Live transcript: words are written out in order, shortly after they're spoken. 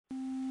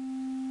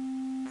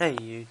Hey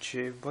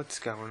YouTube, what's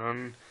going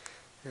on?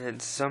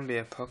 It's Zombie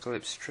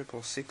Apocalypse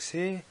 666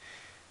 here.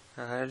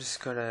 I just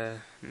got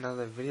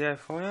another video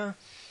for you.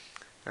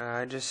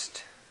 My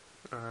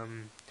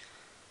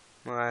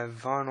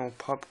vinyl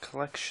pop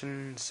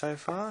collection so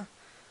far.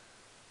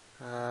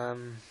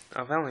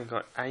 I've only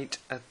got 8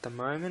 at the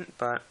moment,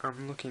 but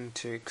I'm looking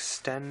to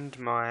extend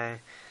my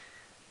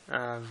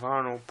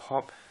vinyl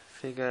pop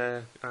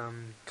figure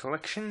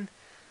collection.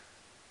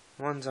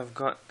 The ones I've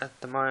got at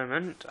the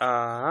moment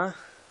are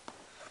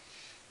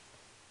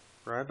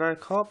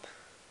Robocop.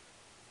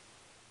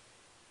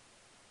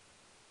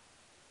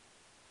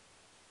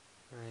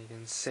 You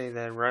can see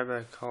there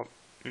Robocop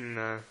in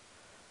the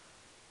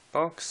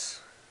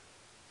box.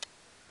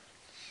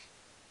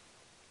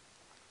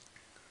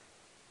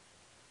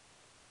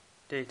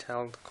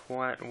 Detailed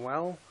quite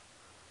well.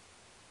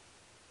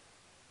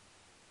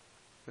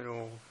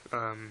 Little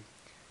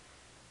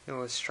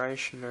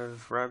illustration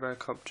of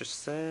Robocop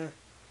just there.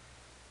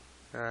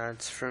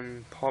 It's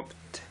from Pop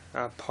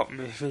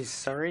Movies,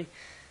 sorry,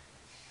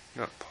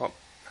 not Pop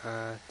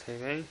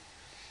TV.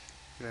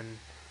 And then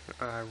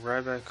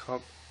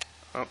Robocop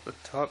up the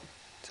top,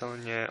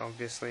 telling you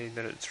obviously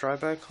that it's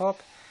Robocop.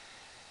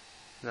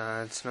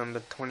 It's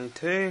number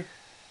 22.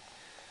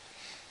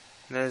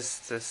 There's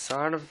the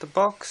side of the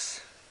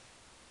box.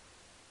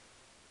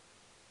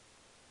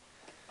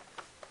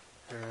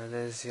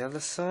 There's the other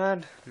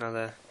side,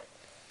 another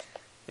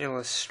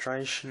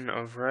illustration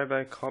of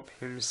Robocop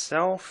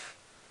himself.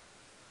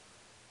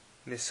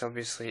 This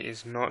obviously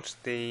is not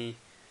the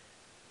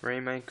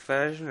remake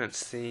version,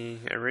 it's the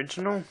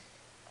original.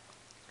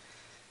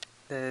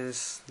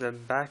 There's the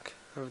back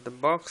of the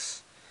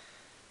box,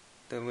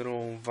 the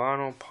little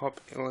vinyl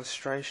pop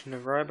illustration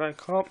of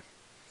Robocop,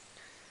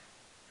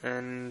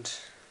 and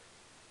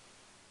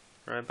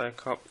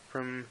Robocop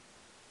from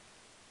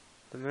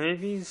the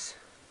movies.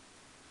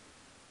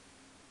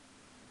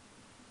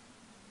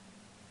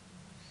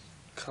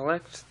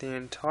 Collect the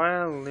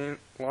entire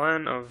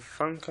line of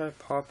Funko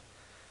Pop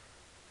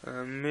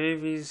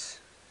movies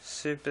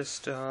super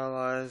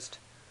stylized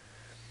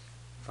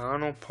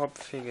vinyl pop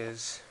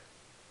figures.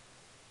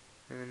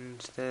 And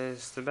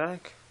there's the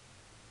back.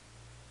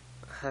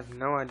 I have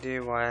no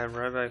idea why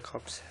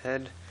Robocop's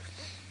head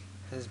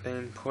has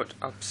been put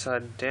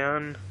upside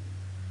down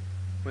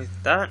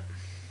with that.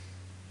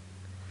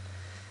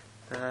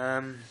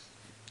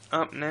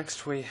 Up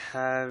next we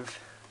have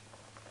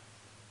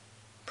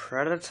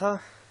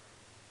Predator,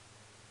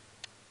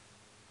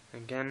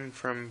 again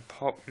from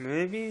Pop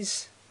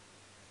Movies.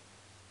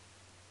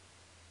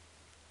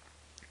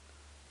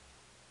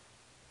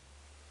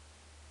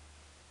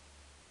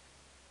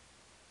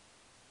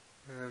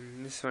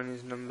 This one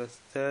is number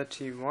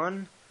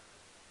 31.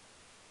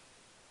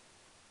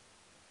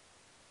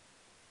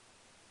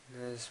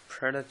 There's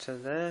Predator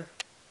there.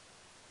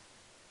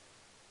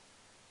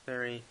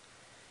 Very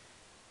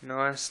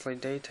nicely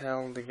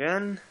detailed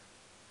again.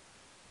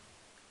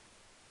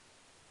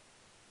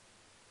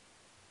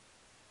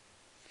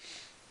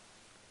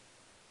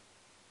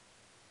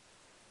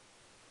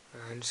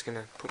 I'm just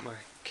gonna put my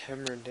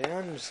camera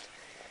down. Just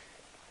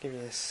give me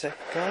a sec,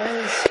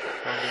 guys.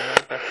 I'll be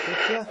right back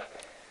with you.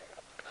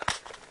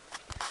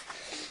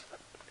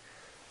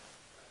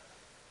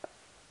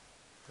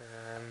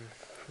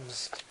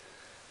 Just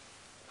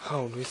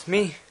hold with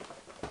me.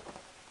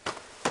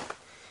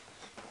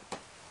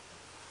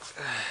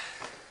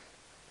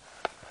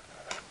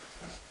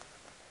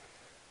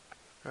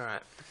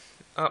 Alright,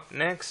 up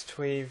next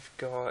we've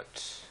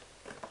got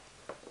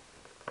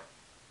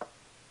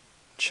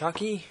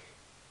Chucky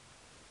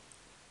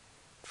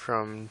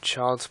from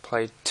Child's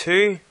Play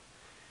 2,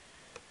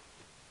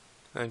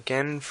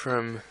 again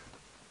from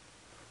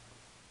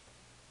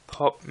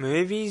Pop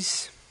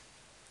Movies.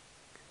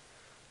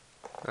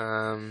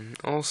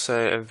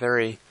 Also a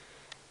very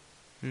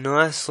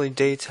nicely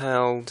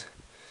detailed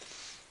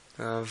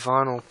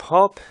vinyl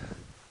pop,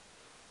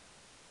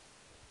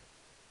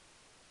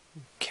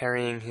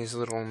 carrying his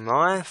little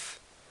knife.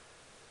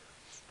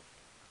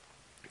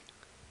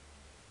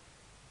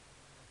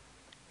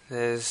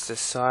 There's the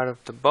side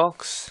of the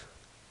box.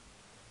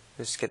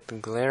 Just get the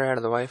glare out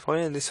of the way for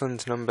you. This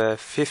one's number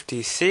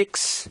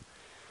 56.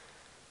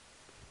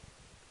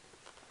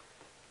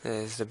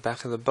 There's the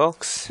back of the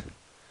box.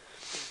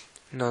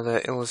 Another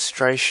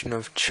illustration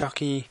of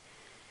Chucky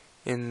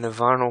in the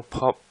vinyl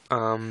pop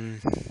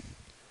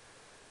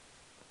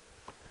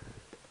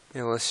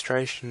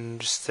illustration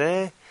just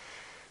there.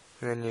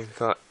 And then you've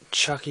got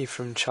Chucky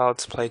from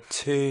Child's Play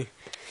 2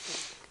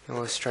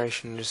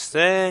 illustration just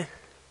there.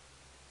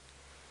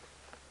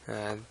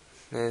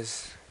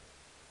 There's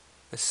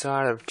the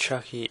side of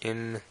Chucky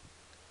in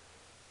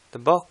the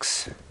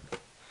box.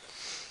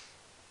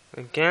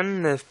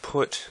 Again, they've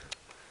put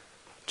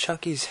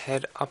Chucky's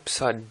head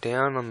upside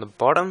down on the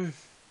bottom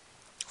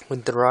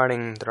with the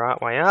writing the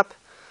right way up.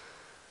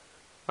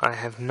 I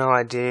have no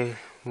idea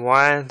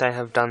why they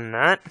have done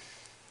that.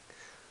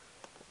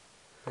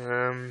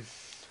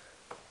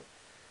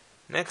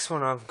 Next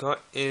one I've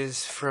got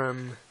is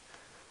from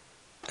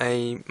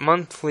a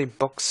monthly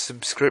box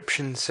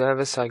subscription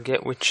service I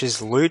get, which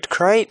is Loot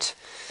Crate.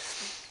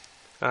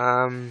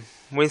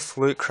 With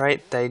Loot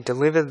Crate, they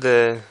deliver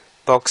the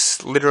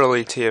box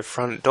literally to your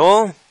front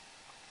door.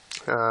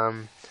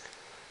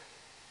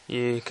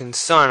 You can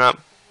sign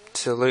up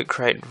to Loot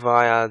Crate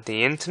via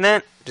the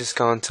internet. Just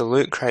go on to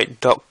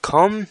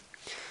lootcrate.com.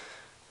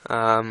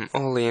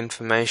 All the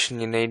information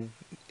you need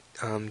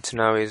to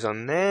know is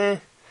on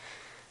there.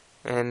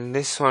 And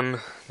this one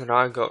that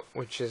I got,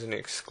 which is an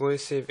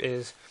exclusive,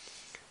 is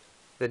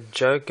the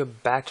Joker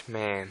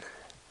Batman.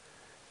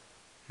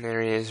 And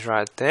there he is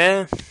right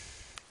there.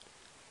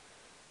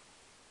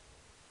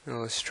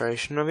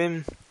 Illustration of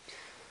him.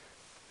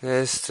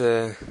 There's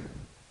the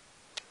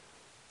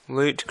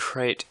Loot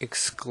Crate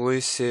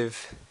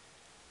exclusive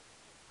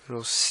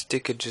little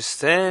sticker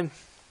just there.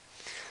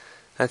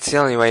 That's the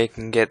only way you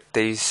can get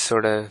these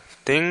sort of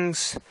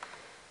things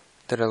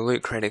that are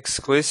Loot Crate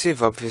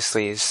exclusive,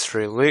 obviously, is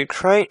through Loot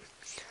Crate.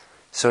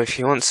 So if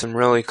you want some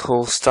really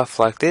cool stuff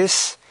like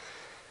this,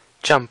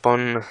 jump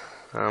on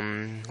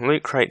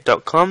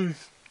lootcrate.com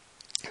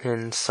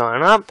and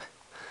sign up.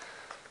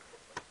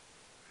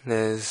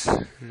 There's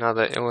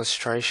another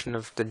illustration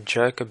of the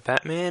Joker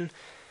Batman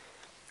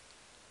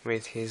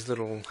with his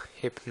little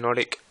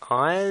hypnotic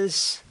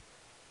eyes.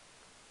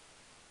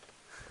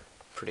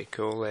 Pretty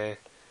cool there.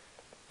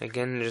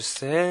 Again,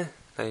 just there,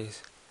 they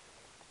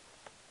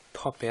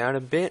pop out a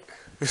bit.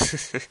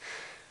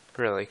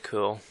 Really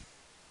cool.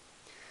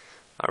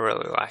 I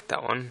really like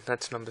that one.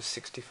 That's number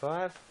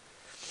 65.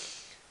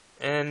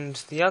 And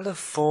the other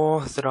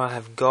 4 that I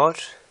have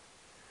got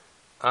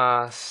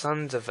are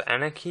Sons of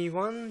Anarchy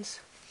ones.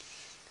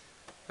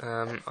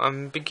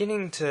 I'm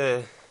beginning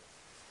to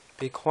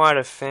be quite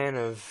a fan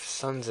of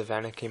Sons of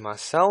Anarchy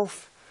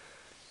myself.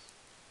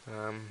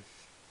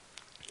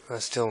 I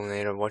still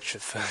need to watch the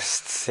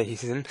first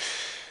season,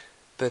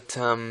 but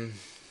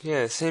yeah,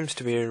 it seems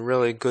to be a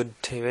really good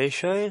TV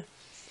show.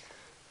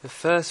 The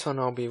first one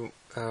I'll be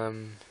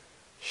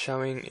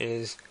showing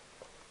is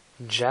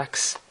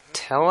Jax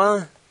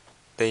Teller,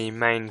 the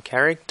main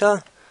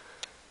character,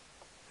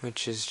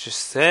 which is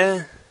just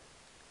there.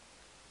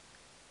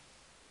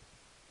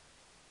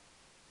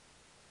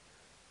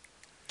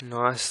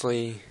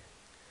 Nicely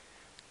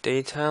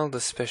detailed,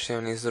 especially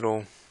on his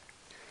little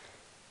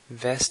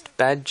vest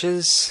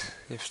badges,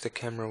 if the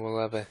camera will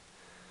ever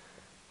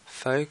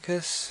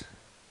focus.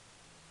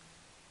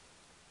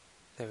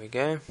 There we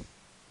go.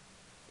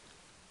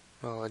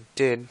 Well, it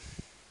did.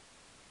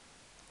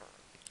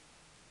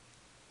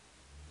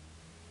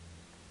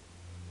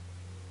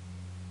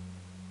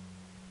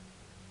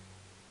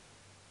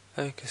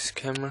 Focus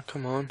camera,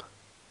 come on.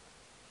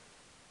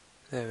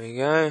 There we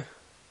go.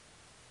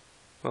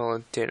 Well,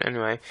 it did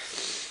anyway.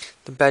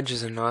 The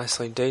badges are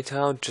nicely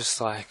detailed, just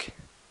like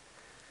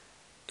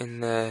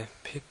in the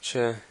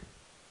picture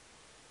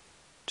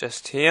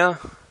just here,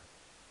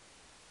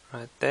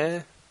 right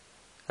there.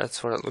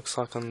 That's what it looks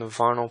like on the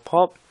vinyl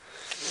pop.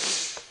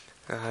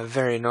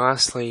 Very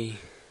nicely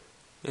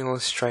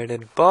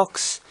illustrated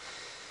box.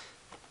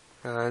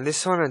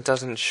 This one, it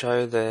doesn't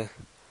show the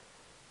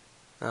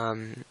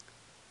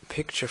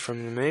picture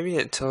from the movie.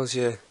 It tells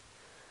you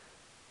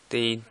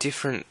the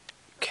different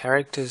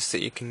characters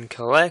that you can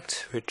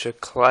collect, which are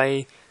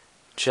Clay,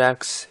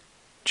 Jax,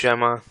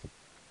 Gemma,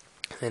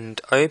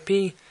 and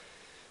Opie,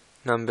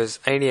 numbers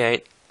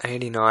 88,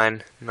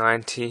 89,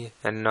 90,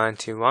 and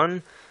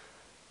 91.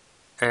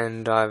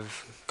 And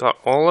I've got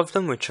all of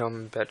them, which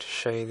I'm about to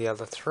show you the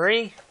other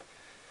 3.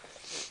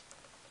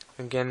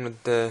 Again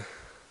with the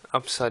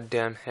upside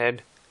down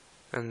head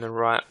and the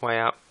right way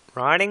up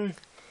writing.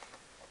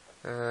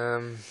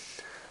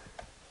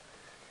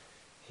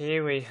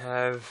 Here we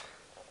have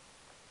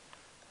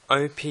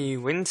Opie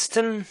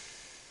Winston.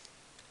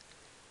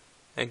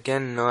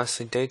 Again,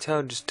 nicely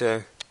detailed, just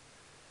a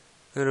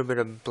little bit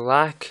of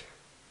black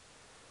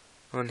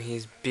on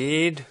his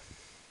beard,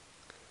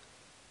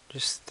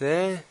 just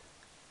there.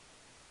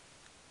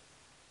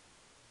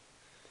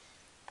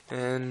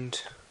 And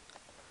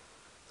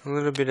a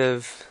little bit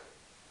of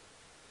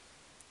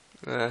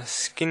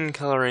skin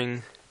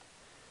colouring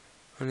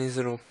on his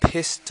little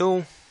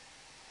pistol.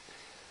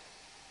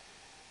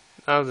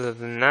 Other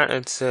than that,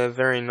 it's a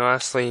very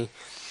nicely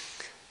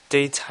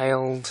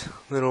detailed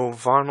little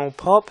vinyl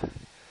pop.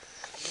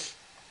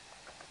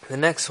 The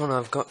next one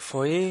I've got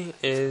for you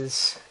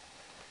is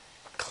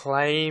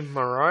Clay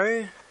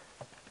Moreau.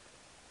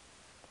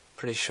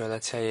 Pretty sure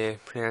that's how you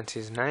pronounce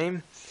his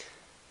name.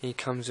 He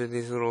comes with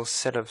his little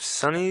set of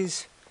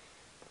sunnies.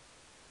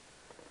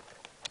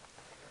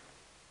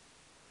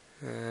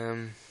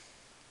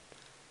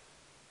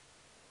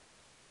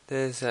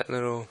 There's that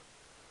little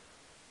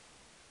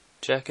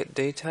jacket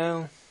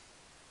detail.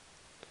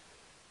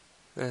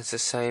 That's the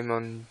same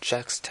on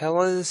Jax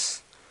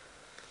Teller's.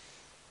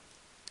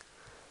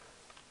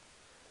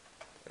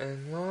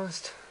 And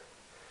last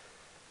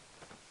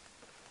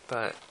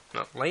but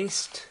not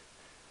least,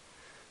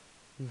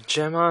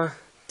 Gemma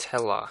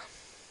Teller.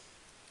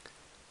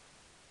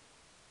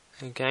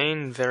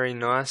 Again, very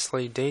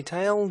nicely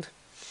detailed.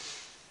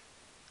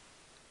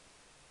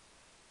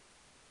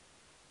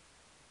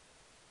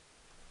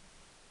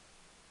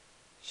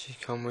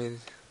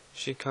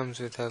 She comes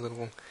with her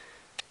little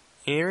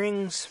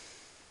earrings.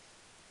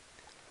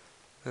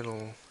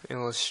 Little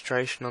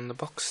illustration on the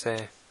box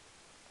there.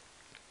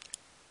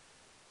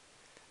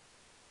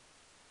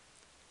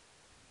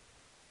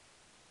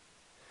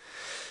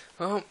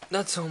 Well,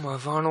 that's all my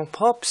vinyl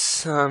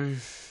pops.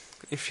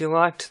 If you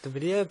liked the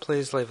video,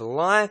 please leave a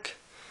like.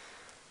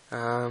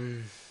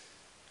 I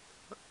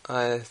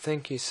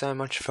thank you so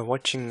much for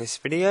watching this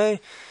video.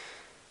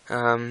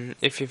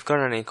 If you've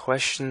got any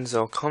questions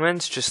or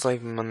comments, just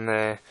leave them on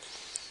the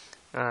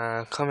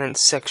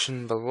comments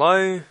section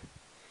below.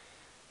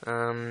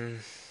 You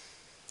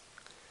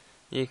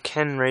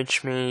can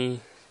reach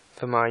me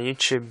for my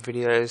YouTube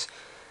videos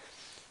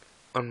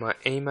on my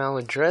email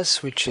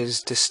address, which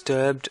is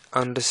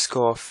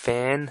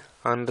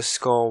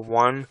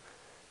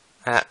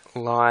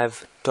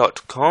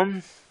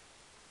disturbed_fan_1@live.com.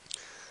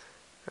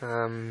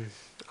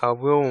 I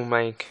will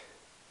make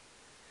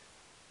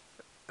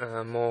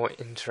more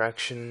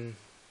interaction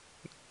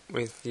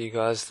with you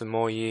guys the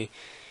more you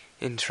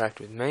interact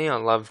with me. I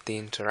love the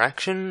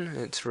interaction.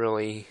 It's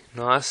really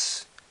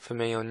nice for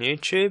me on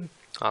YouTube.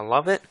 I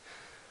love it.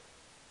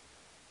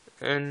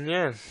 And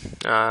yeah,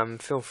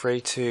 feel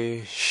free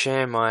to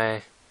share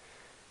my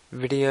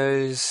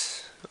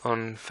videos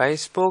on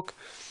Facebook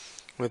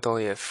with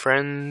all your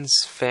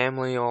friends,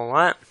 family, all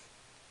that.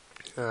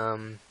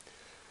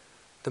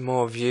 The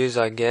more views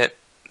I get,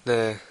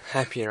 the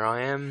happier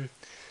I am.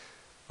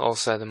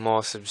 Also, the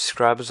more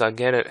subscribers I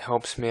get, it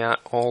helps me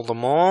out all the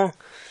more.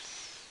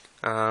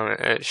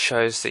 It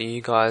shows that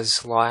you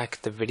guys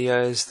like the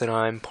videos that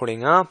I'm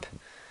putting up.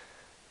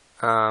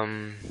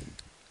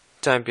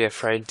 Don't be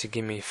afraid to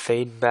give me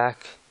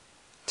feedback.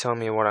 Tell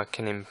me what I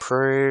can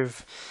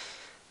improve.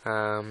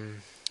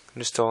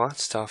 Just all that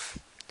stuff.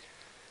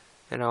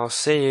 And I'll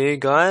see you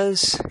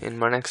guys in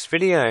my next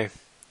video.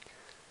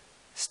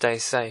 Stay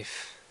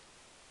safe.